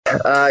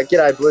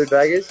G'day, Blue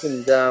Baggers,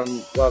 and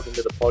welcome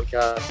to the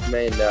podcast.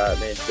 Me and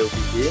Philp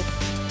here.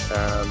 This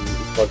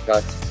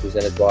podcast is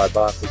presented by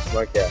Barkly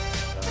Smokehouse.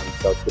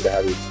 So it's good to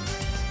have you.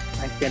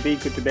 Thanks,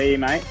 Kempy. Good to be here,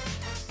 mate.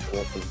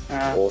 Awesome.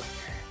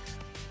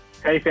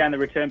 How you found the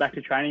return back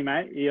to training,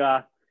 mate? You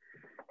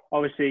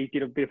obviously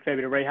did a fair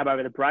bit of rehab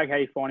over the break. How are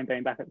you finding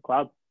being back at the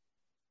club?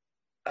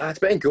 It's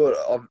been good.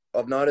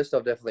 I've noticed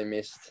I've definitely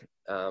missed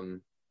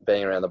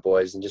being around the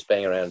boys and just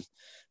being around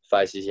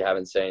faces you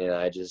haven't seen in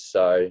ages.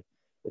 So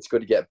it's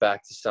good to get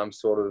back to some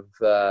sort of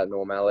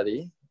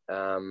normality,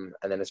 and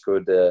then it's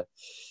good to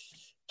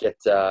get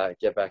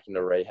back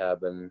into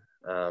rehab and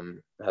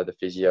have the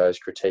physios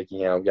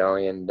critiquing how I'm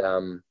going, and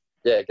going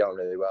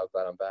really well.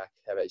 Glad I'm back.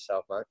 How about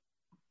yourself, mate?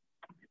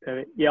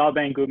 Perfect. Yeah, I've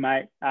been good,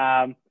 mate.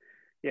 I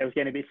was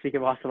getting a bit sick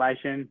of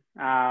isolation,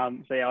 so I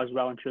was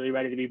well and truly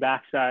ready to be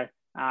back. So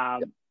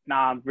I've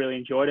really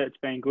enjoyed it. It's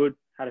been good.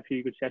 Had a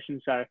few good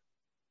sessions. So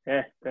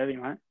yeah,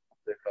 perfect, mate.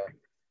 Super.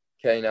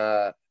 Keen,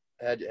 how'd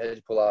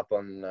you pull up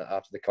on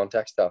after the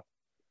contact stuff?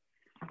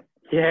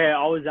 Yeah,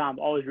 I was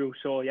real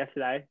sore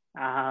yesterday.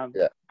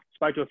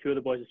 Spoke to a few of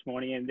the boys this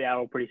morning, and they're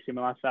all pretty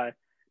similar. So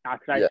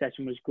today's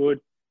session was good.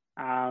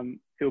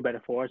 Feel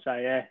better for it. So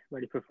yeah,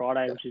 ready for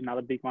Friday, which is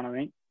another big one, I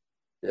think.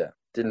 Yeah,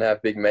 didn't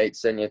have big meat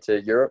send you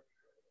to Europe?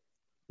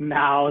 No,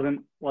 I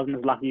wasn't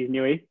as lucky as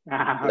Newey.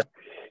 I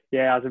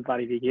was a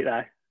bloody big hit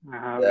though.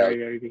 Very,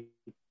 very big.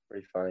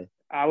 Pretty funny.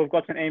 We've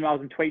got some emails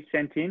and tweets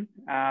sent in.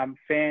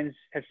 Fans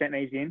have sent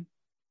these in.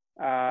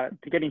 To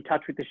get in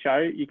touch with the show,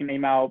 you can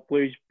email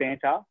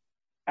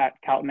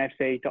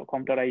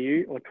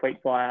bluesbanter@carltonfc.com.au or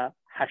tweet via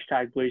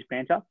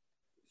 #bluesbanter.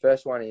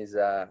 First one is,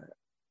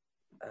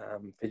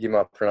 forgive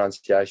my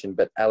pronunciation,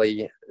 but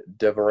Ali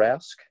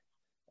Devorowsk.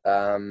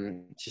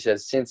 She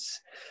says,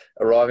 since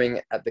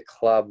arriving at the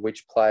club,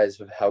 which players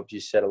have helped you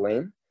settle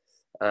in?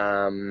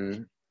 I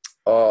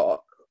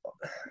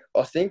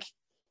think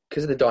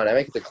because of the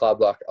dynamic of the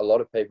club, like a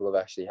lot of people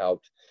have actually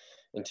helped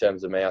in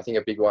terms of me. I think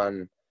a big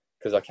one,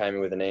 because I came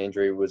in with a knee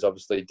injury, was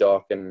obviously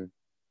Doc, and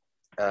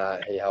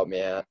he helped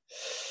me out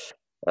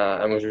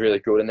and was really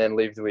good. And then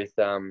lived with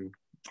a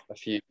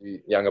few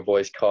younger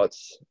boys,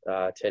 Cots,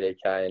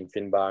 TDK and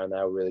Finbar, and they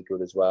were really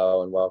good as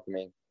well and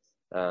welcoming.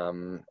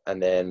 And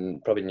then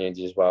probably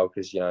Newsy as well,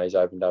 because, he's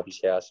opened up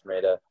his house for me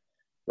to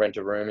rent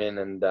a room in,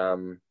 and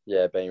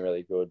being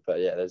really good. But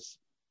yeah, there's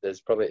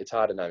probably, it's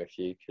hard to name a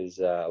few because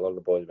a lot of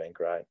the boys have been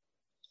great.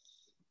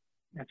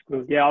 That's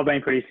good. Yeah, I've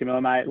been pretty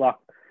similar, mate. Like,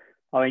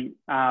 I think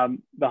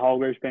the whole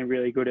group's been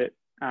really good at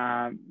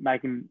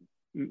making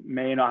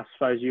me, and I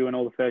suppose you and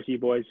all the first year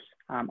boys,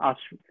 us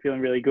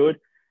feeling really good.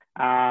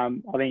 I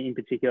think in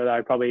particular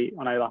though, probably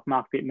I know like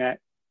Mark Pitnet,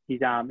 he's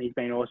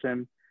been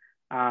awesome.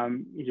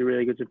 He's a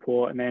really good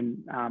support, and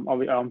then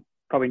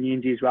probably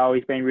Newsy as well.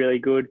 He's been really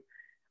good,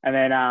 and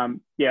then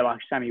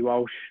like Sammy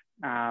Walsh,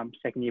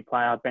 second year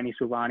player, Benny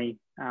Silvani.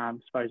 I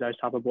suppose those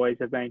type of boys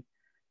have been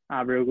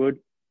real good.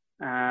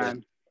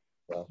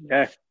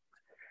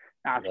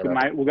 It's good,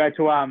 mate. We'll go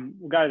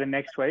to the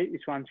next tweet.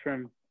 This one's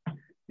from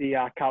the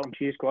Carlton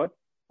Cheer Squad.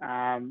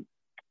 To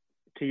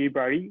you,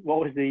 Brodie. What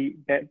was the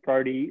bet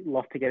Brodie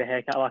lost to get a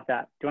haircut like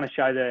that? Do you want to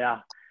show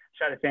the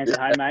fans at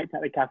home, mate?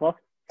 Take the cap off.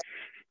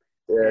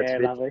 Yeah,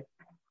 lovely. A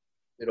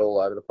bit all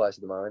over the place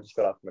at the moment. Just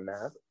got up from a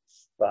nap,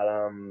 but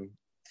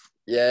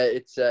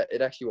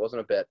it actually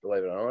wasn't a bet,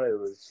 believe it or not. It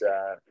was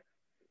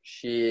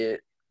sheer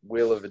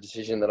will of a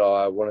decision that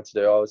I wanted to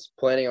do. I was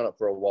planning on it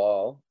for a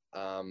while,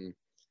 and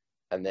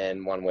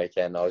then one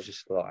weekend I was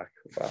just like,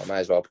 well, I may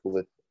as well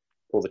pull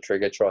the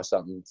trigger, try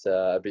something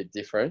a bit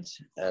different,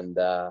 and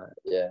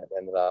it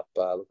ended up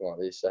looking like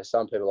this. So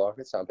some people like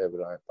it, some people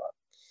don't.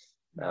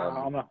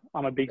 But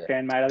I'm a big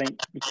fan, mate. I think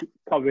it's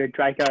probably a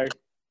Draco.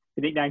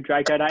 The nickname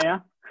Draco, don't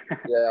you?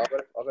 Yeah,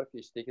 I've got a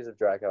few stickers of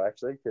Draco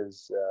actually,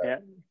 because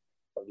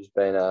I've just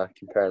been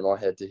comparing my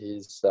head to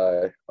his,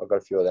 so I've got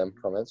a few of them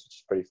comments, which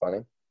is pretty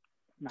funny.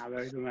 No,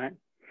 very good, mate.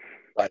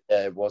 But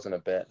yeah, it wasn't a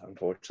bet,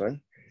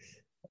 unfortunately.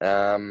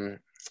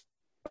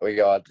 We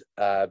got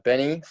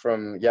Benny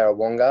from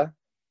Yarrawonga.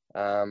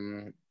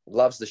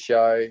 Loves the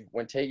show.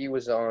 When Tiki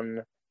was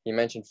on, you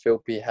mentioned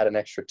Philp had an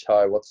extra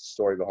toe. What's the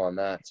story behind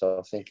that? So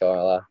I think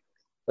I'll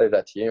leave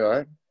that to you,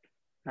 mate.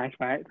 Thanks,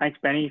 mate. Thanks,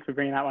 Benny, for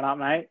bringing that one up,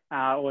 mate.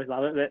 I always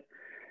love it.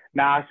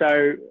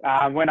 So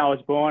when I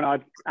was born, I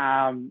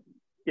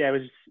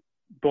was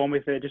born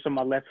with just on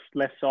my left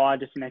side,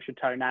 just an extra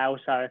toenail.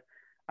 So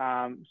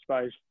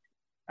suppose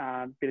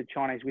a bit of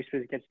Chinese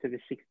whispers gets to the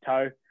sixth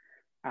toe.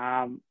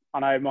 I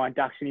know my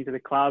induction into the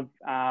club,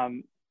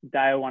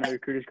 Dale, one of the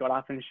recruiters, got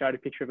up and showed a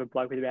picture of a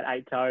bloke with about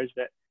 8 toes,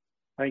 but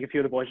I think a few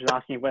of the boys were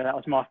asking whether that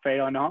was my feet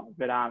or not,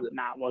 but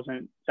it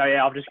wasn't. So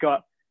yeah, I've just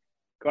got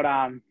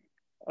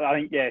I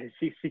think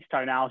six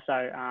toenails. So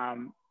I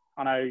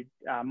know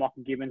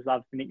Michael Gibbons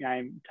loves the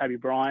nickname Toby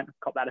Bryant.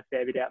 Caught that a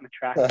fair bit out in the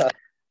track.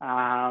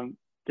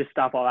 Just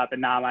stuff like that. But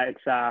mate,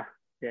 it's just I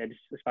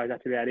suppose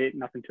that's about it.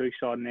 Nothing too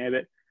exciting there,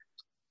 but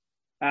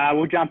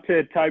we'll jump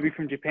to Toby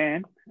from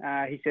Japan.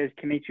 He says,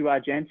 "Konnichiwa,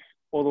 gents,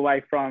 all the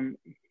way from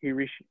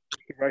Hiroshima."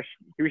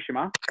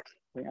 I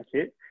think that's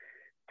it.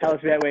 Tell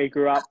us about where you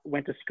grew up,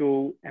 went to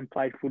school, and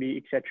played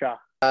footy, etc.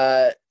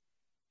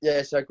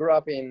 So I grew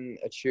up in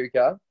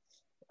Echuca,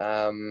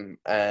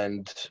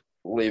 and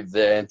lived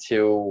there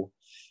until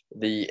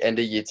the end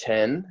of year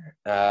 10,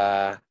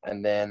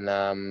 and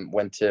then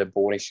went to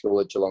boarding school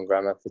at Geelong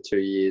Grammar for 2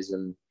 years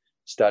and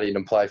studied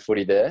and played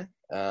footy there.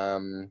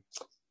 And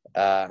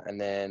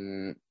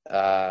then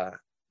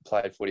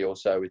played footy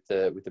also with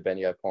the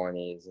Bendigo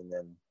Pioneers, and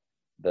then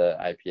the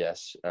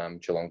APS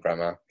Geelong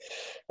Grammar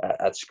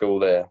at school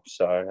there.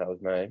 So that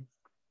was me.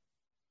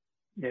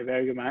 Yeah,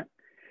 very good, mate.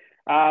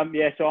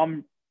 So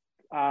I'm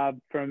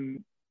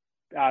from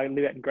I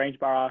live out in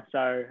Greensborough,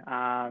 so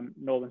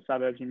northern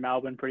suburbs in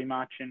Melbourne, pretty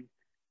much, and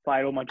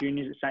played all my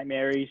juniors at St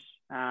Mary's.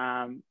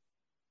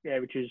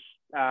 Which is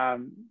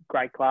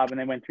great club, and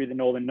then went through the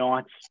Northern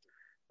Knights.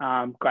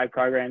 Great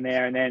program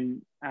there, and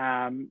then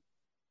I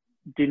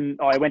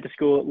went to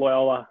school at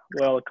Loyola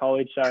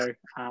College. So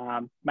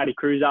Matty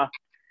Cruiser,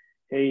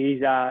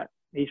 he's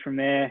from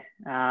there.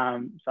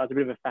 So it's a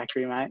bit of a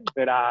factory, mate.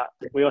 But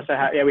we also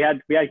we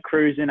had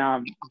Cruz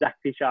and Zach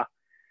Fisher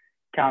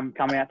come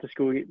out to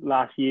school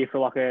last year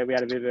for we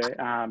had a bit of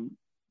a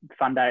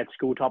fun day at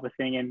school type of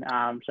thing, and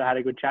so I had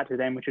a good chat to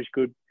them, which was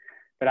good.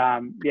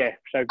 But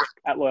so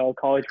at Loyola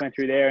College, went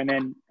through there, and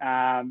then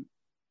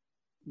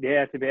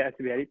that's about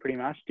it pretty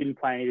much. Didn't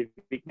play any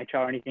big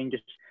metro or anything,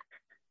 just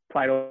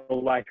played all the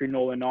way through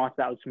Northern Nights.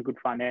 That was some good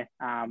fun there.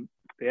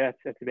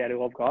 That's about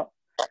all I've got.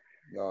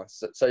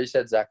 Nice. So you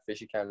said Zach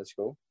Fisher came to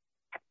school?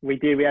 We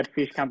did. We had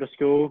Fish come to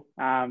school.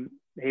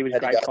 He was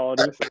great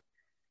quality.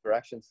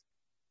 Reactions?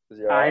 He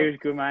was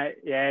good, mate.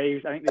 Yeah, he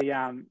was. I think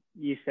the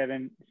year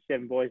seven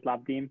boys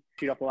loved him.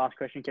 Shoot off the last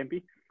question,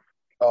 Kempy.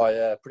 Oh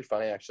yeah, pretty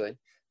funny actually.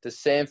 Does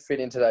Sam fit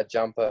into that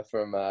jumper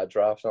from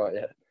draft night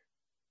yet?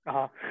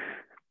 Oh.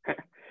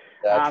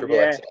 Triple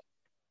X.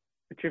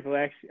 Triple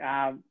X.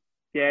 No,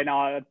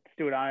 I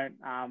still don't.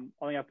 I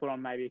think I put on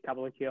maybe a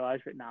couple of kilos,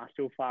 but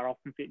still far off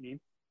from fitting in.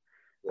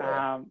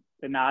 Yeah.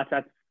 That's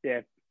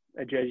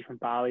a jersey from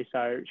Barley,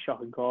 so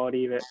shocking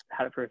quality, but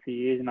had it for a few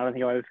years, and I don't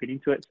think I'll ever fit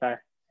into it. So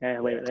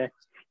leave it there.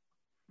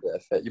 Yeah,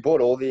 fair. You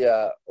bought all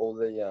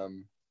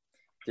the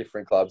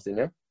different clubs, didn't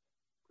you?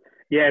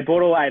 Yeah,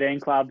 bought all 18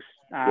 clubs.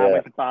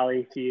 Went to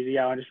Barley a few years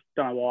ago. I just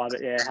don't know why,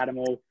 but had them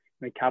all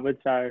in the cupboard.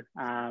 So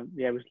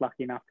was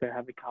lucky enough to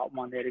have the Carlton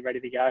one there ready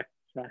to go.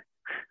 So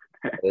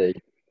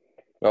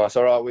nice.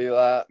 All right,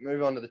 we'll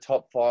move on to the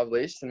top 5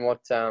 list, and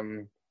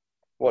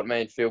what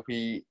me and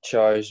Philpy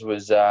chose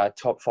was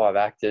top 5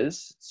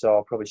 actors. So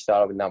I'll probably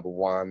start off with number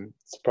 1.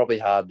 It's probably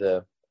hard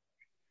to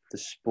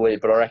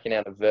split, but I reckon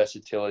out of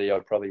versatility,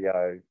 I'd probably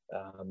go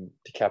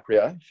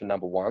DiCaprio for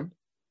number 1,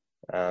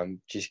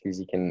 just because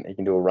he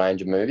can do a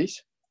range of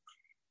movies.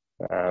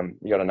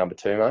 You got a number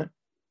 2, mate?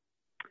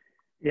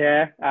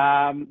 Yeah,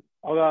 I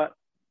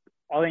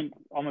think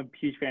I'm a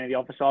huge fan of The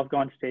Office. So I've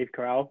gone Steve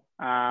Carell.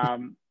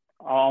 I'm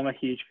a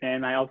huge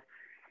fan, mate.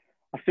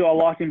 I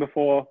liked him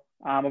before.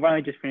 I've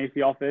only just finished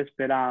The Office,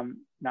 but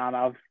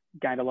I've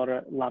gained a lot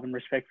of love and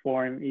respect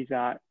for him. He's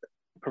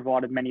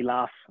provided many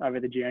laughs over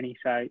the journey,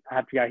 so I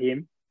have to go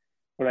him.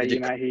 What about you,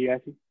 mate? Who you go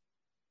to? Say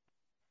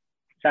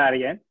that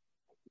again.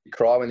 You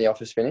cry when The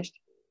Office finished?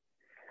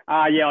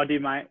 Yeah, I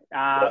did, mate.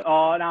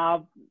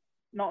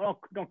 Not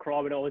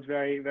cry, but it was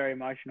very, very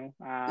emotional.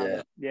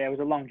 It was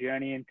a long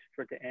journey, and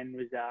for it to end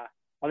was,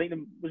 I think it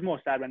was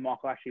more sad when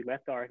Michael actually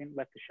left. I reckon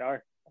left the show.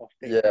 Or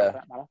Steve, for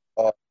that matter.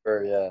 Oh,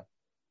 true. Yeah.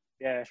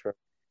 Yeah. True.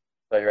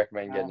 So you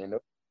recommend getting into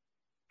it?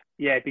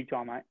 Yeah, big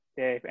time, mate.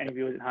 Yeah, if any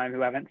viewers at home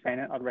who haven't seen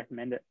it, I'd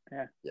recommend it.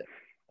 Yeah.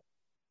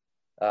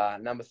 Yeah.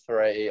 Number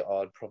 3,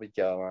 I'd probably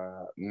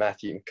go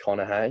Matthew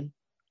McConaughey,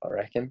 I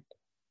reckon.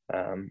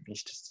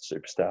 He's just a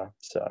superstar.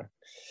 So,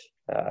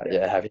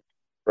 having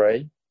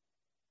 3.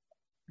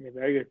 Yeah,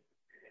 very good.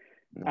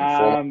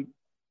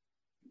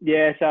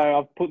 So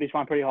I've put this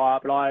one pretty high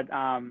up, but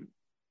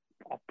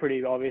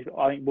pretty obvious.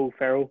 I think Will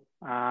Ferrell.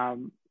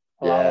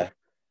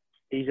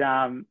 He's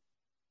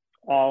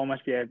I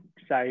almost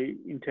say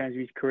in terms of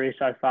his career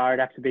so far, it'd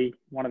have to be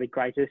one of the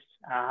greatest.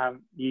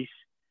 He's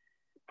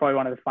probably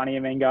one of the funnier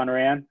men going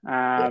around.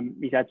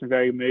 He's had some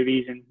very good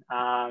movies, and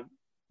I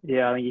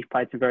think he's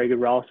played some very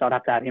good roles. So I'd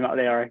have to have him up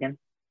there, I reckon.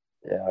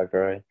 Yeah, I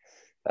agree.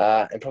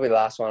 And probably the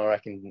last one, I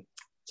reckon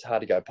it's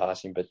hard to go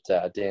past him, but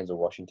Denzel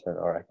Washington,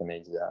 I reckon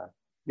he's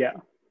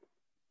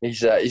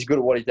good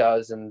at what he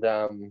does, and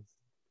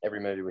every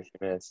movie with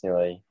him, it's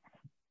nearly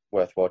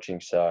worth watching.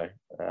 So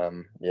I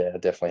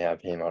definitely have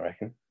him, I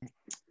reckon.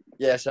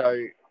 Yeah,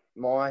 so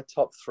my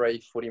top 3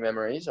 footy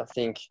memories, I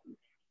think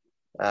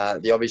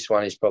the obvious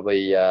one is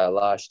probably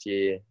last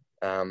year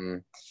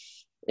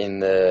in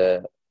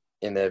the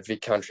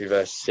Vic Country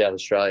versus South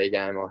Australia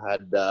game. I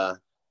had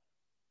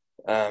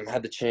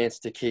the chance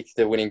to kick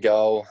the winning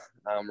goal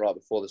right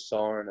before the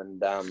siren,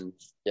 and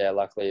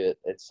luckily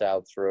it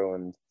sailed through,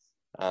 and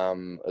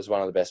it was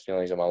one of the best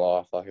feelings of my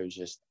life. Like, it was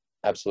just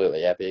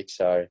absolutely epic.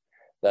 So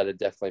that'd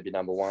definitely be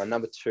number 1.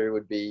 Number 2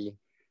 would be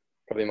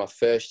probably my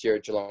first year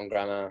at Geelong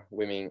Grammar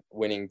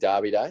winning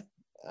Derby Day.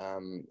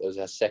 It was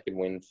our second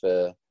win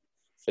for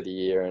for the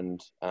year,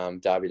 and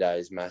Derby Day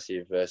is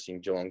massive versus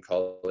Geelong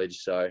College.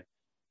 So,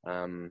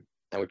 and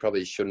we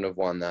probably shouldn't have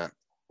won that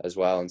as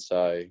well. And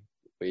so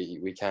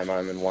we came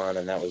home and won,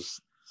 and that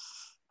was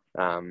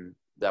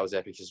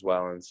epic as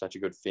well, and such a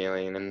good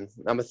feeling. And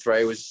number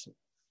 3 was,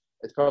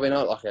 it's probably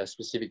not like a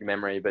specific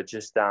memory, but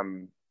just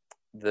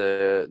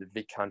the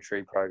Vic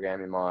Country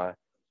program in my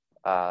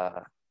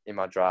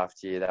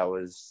draft year. That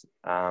was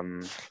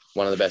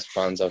one of the best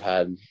funds I've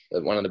had.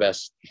 The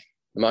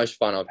most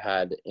fun I've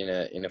had in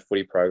a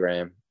footy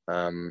program.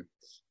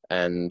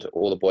 And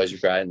all the boys were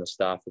great and the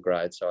staff were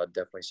great. So I'd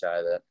definitely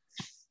say that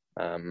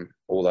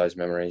all those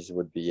memories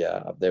would be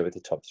up there with the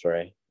top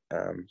 3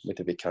 with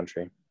the Vic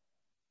Country.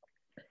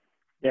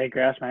 Yeah,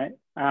 grouse, mate.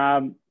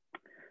 I've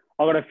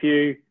got a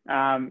few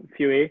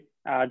here.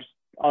 I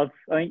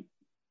think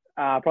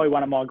probably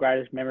one of my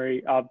greatest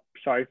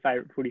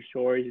favourite footy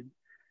stories.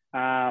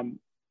 I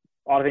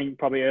think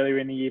probably earlier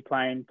in the year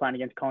playing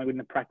against Collingwood in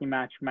the practice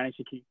match, managed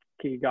to kick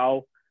a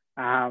goal.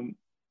 And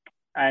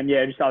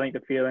yeah, just I think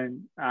the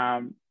feeling,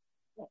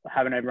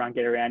 having everyone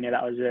get around you,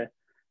 that was a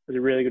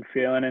really good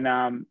feeling.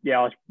 And yeah,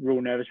 I was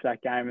real nervous for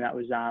that game, and that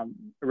was a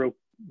real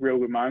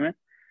good moment.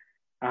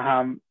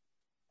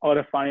 I got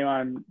a funny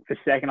one for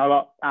second. I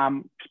got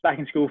back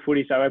in school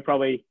footy, so we're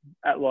probably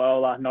at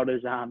Loyola not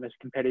as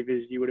competitive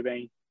as you would have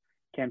been,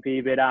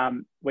 Kempy, but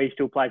we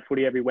still played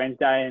footy every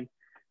Wednesday.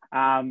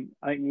 And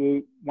I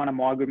think one of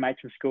my good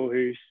mates from school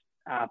who's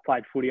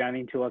played footy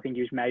only until I think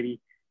he was maybe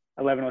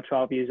 11 or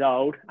 12 years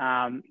old.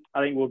 I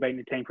think we were beating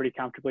the team pretty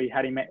comfortably.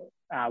 Had him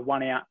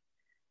one out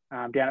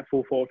down at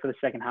full forward for the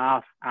second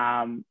half.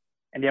 And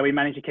yeah, we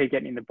managed to keep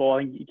getting in the ball.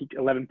 I think he kicked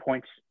 11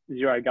 points,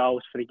 0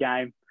 goals for the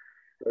game.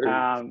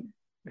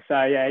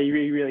 So yeah, he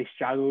really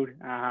struggled.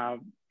 I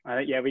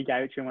think, yeah, we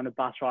gave it to him on the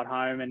bus ride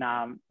home, and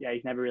yeah,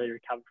 he's never really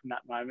recovered from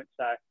that moment.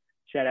 So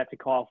shout out to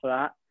Kyle for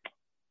that.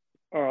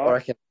 All right. I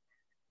reckon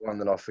one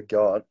that I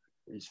forgot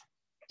is,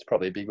 it's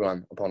probably a big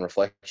one upon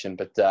reflection,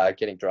 but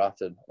getting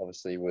drafted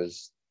obviously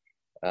was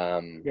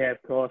yeah,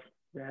 of course.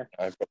 Yeah.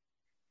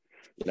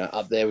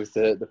 Up there with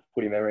the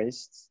footy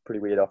memories. It's pretty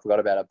weird. I forgot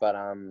about it, but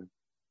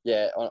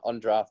yeah, on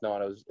draft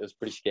night it was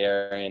pretty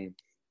scary, and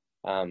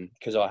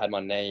because I had my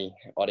knee,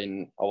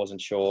 I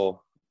wasn't sure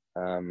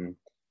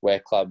where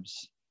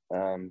clubs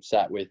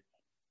sat with,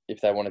 if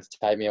they wanted to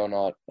take me or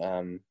not.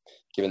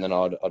 Given that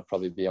I'd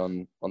probably be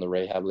on the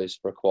rehab list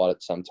for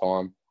quite some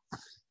time.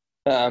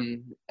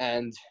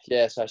 And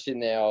yeah, so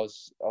sitting there, I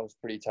was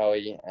pretty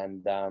toey,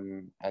 and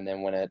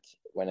then when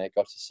it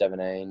got to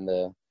 17,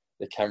 the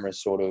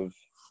cameras sort of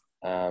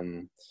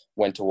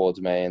went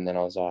towards me, and then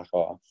I was like,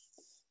 oh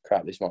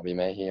crap, this might be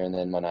me here. And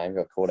then my name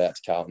got called out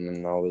to Carlton,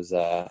 and I was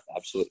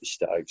absolutely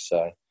stoked.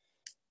 So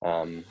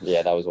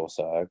yeah, that was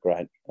also a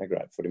great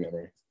footy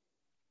memory.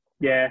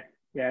 Yeah,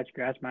 it's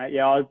great, mate.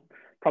 Yeah, I was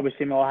probably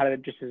similar. I had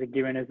it just as a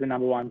given as the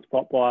number 1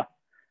 spot by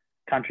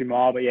country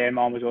mile, but yeah,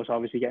 mine was also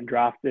obviously getting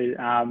drafted.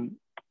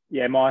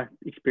 Yeah, my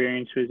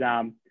experience was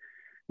a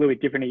little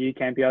bit different to you,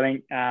 Kempy. I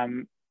think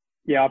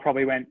yeah, I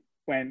probably went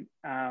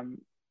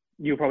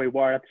you were probably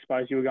worried. I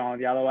suppose you were going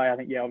the other way. I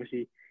think, yeah,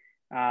 obviously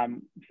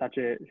had such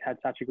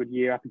a good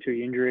year up until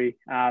your injury.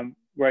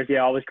 Whereas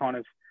yeah, I was kind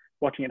of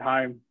watching at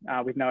home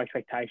with no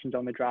expectations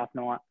on the draft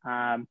night.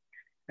 And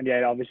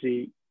yeah,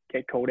 obviously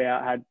get called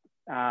out. Had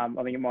I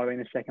think it might have been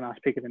the second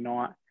last pick of the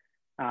night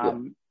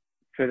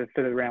for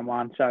the round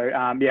 1. So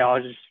yeah,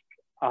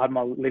 I had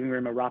my living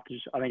room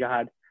erupted. I think I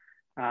had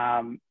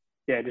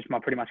yeah, just my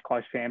pretty much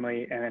close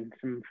family and then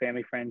some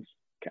family friends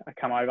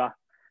come over.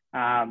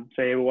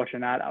 So yeah, we're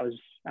watching that. That was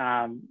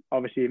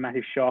obviously a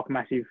massive shock,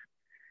 massive.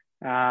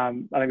 I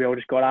think we all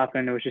just got up,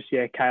 and it was just,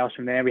 yeah, chaos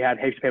from there. We had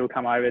heaps of people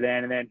come over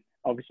then, and then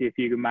obviously a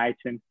few good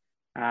mates, and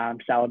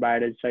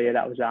celebrated. So yeah,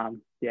 that was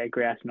yeah,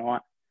 grouse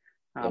night.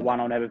 One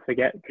I'll never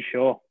forget for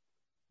sure.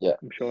 Yeah,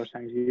 I'm sure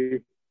same as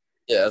you.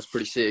 Yeah, that's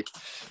pretty sick.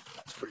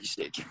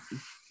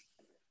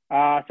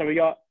 So we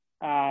got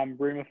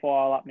rumour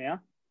file up now.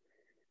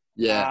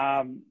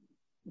 Yeah.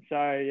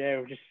 So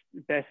yeah, just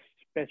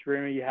best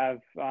rumour you have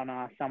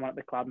on someone at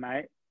the club,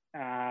 mate.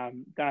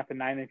 Don't have to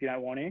name them if you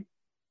don't want to.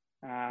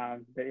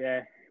 But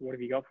yeah, what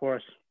have you got for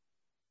us?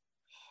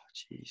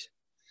 Jeez.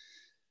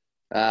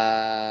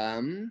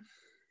 I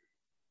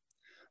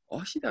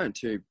actually don't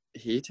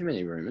hear too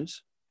many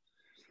rumours.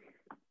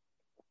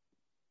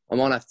 You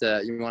might have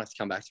to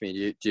come back to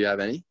me. Do you have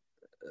any?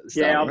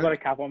 Yeah, I've got a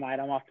couple, mate.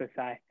 I'm off to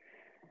say.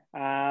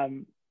 I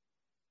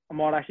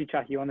might actually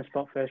chuck you on the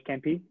spot first,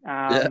 Kempy.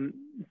 Yeah.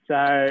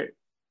 So,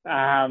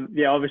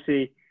 yeah,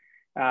 obviously,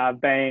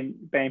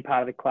 being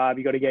part of the club,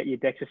 you got to get your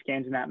DEXA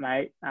scans and that,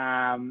 mate.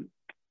 And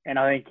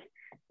I think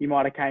you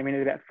might have came in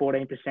at about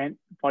 14%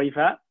 body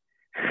fat.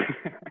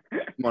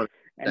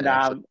 And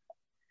I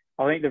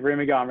think the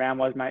rumour going around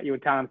was, mate, you were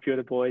telling a few of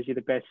the boys you're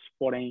the best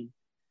 14%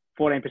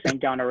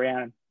 going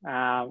around.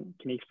 Can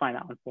you explain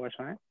that one for us,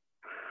 mate?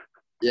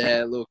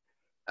 Yeah, look,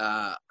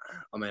 I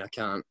mean,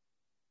 I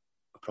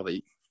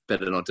probably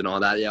better not deny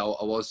that. Yeah,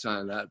 I was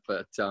saying that,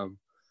 but it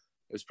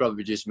was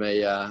probably just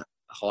me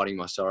hiding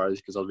my sorrows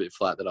because I was a bit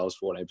flat that I was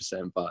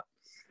 14%. But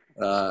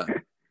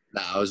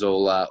It was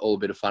all a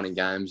bit of fun and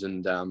games,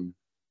 and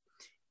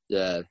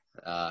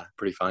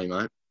pretty funny,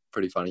 mate.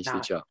 Pretty funny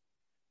stitch up.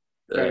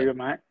 Very good,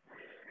 mate.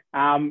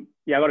 I've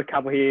got a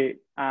couple here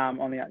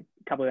on a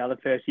couple of the other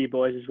first year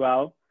boys as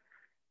well.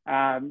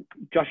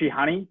 Joshy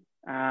Honey.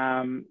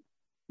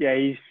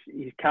 His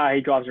car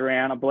he drives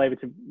around. I believe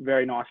it's a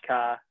very nice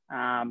car.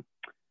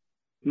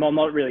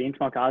 Not really into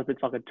my cars, but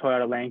it's like a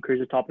Toyota Land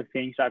Cruiser type of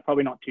thing, so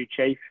probably not too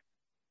cheap.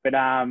 But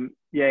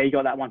he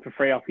got that one for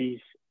free off his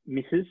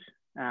missus.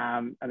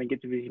 I think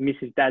it's his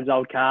missus' dad's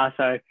old car,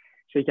 so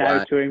she gave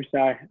it to him.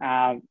 So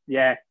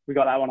we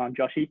got that one on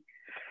Joshy.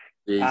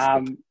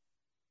 And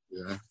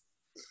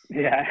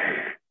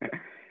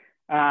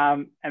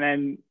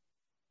then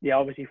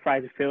obviously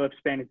Fraser Phillips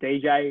being a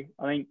DJ.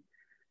 I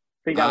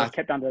think that was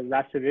kept under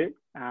wraps a bit,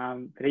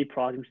 but he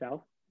prides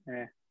himself.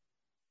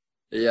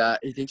 Yeah,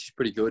 he thinks he's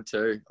pretty good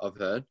too, I've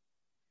heard.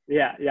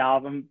 Yeah,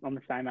 I'm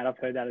the same, mate. I've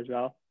heard that as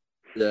well.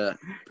 Yeah,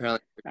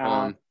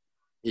 apparently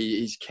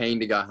he's keen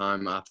to go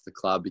home after the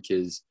club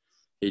because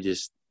he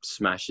just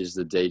smashes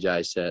the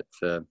DJ set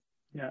for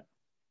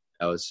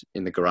hours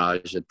in the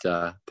garage at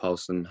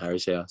Pulse and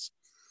Harry's house.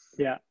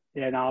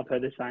 I've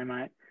heard the same,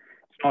 mate.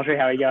 Not sure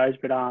how he goes,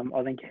 but I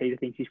think he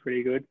thinks he's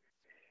pretty good.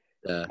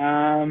 Yeah.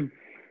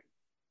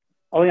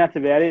 I think that's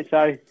about it.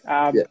 So,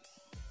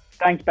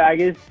 thanks,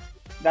 Baggers.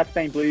 That's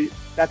been Blues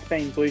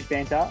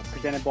Banter,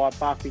 presented by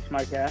Barkly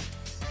Smokehouse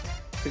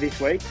for this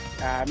week.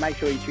 Make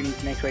sure you tune in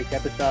to next week's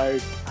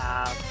episode.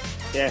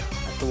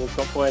 That's all we've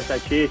got for you. So,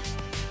 cheers.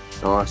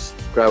 Nice.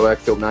 Great work,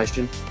 Philp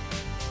Nation.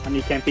 I'm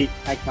your Kempy.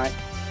 Thanks, mate.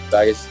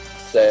 Baggers.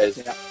 Says.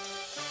 Yeah.